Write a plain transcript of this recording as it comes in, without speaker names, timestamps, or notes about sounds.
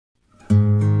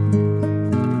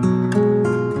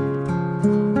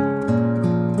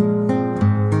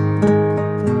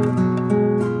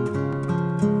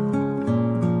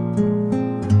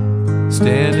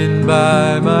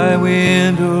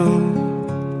candle,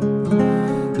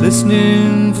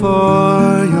 listening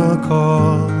for your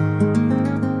call.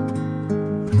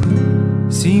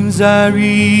 Seems I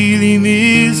really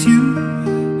miss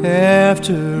you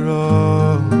after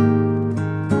all.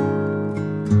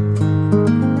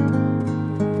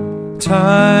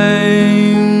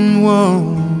 Time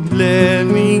won't let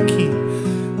me keep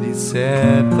these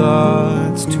sad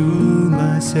thoughts to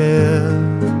myself.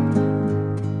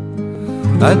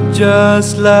 I'd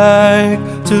just like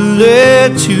to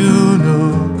let you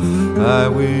know I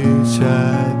wish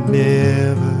I'd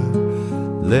never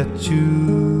let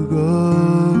you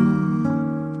go.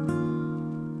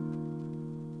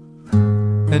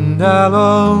 And I'll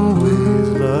always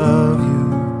love you.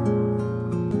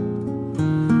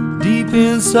 Deep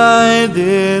inside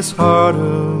this heart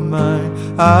of mine,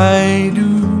 I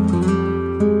do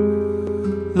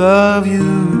love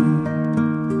you.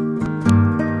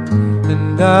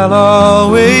 And I'll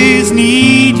always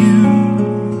need you.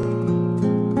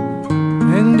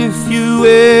 And if you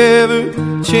ever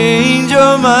change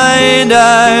your mind,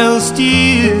 I'll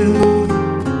still,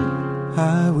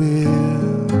 I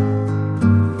will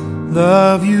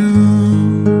love you.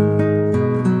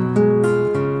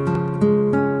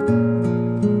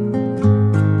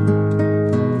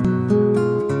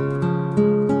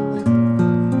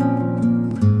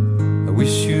 I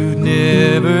wish you'd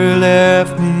never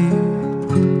left me,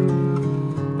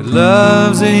 but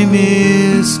love's a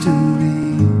mystery.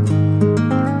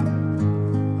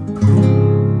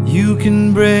 You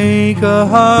can break a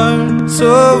heart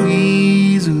so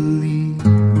easily.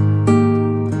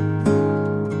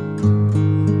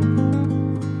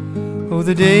 Oh,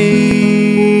 the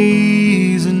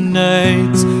days and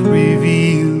nights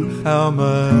reveal how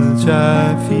much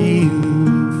I feel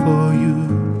for you.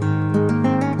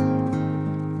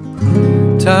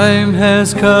 Time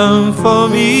has come for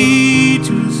me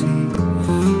to see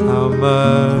how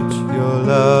much your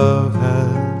love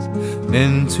has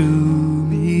meant to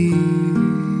me.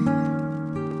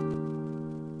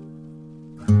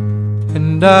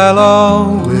 And I'll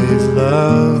always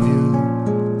love you.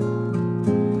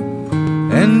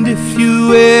 And if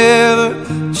you ever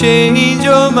change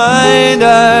your mind,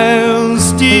 I'll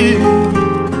still,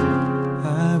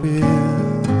 I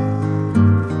will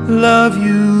love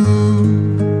you.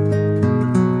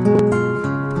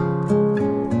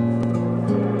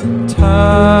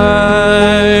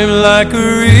 Time like a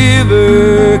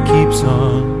river keeps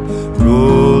on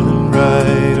rolling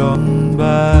right on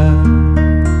by.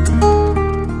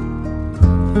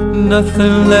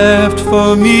 Nothing left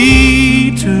for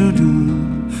me to do,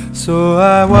 so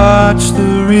I watch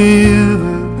the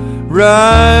river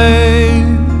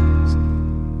rise.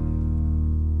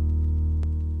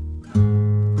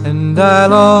 And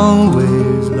I'll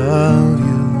always love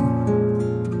you.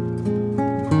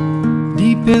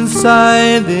 Deep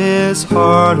inside this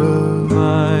heart of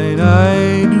mine,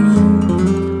 I do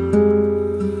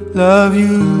love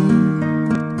you.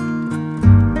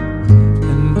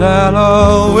 And I'll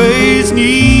always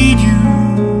need you.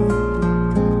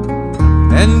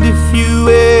 And if you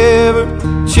ever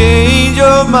change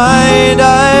your mind,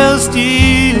 I'll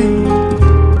still,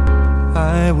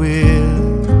 I will.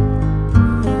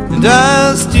 And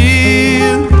I'll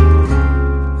still,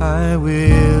 I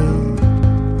will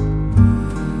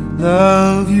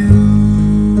love you.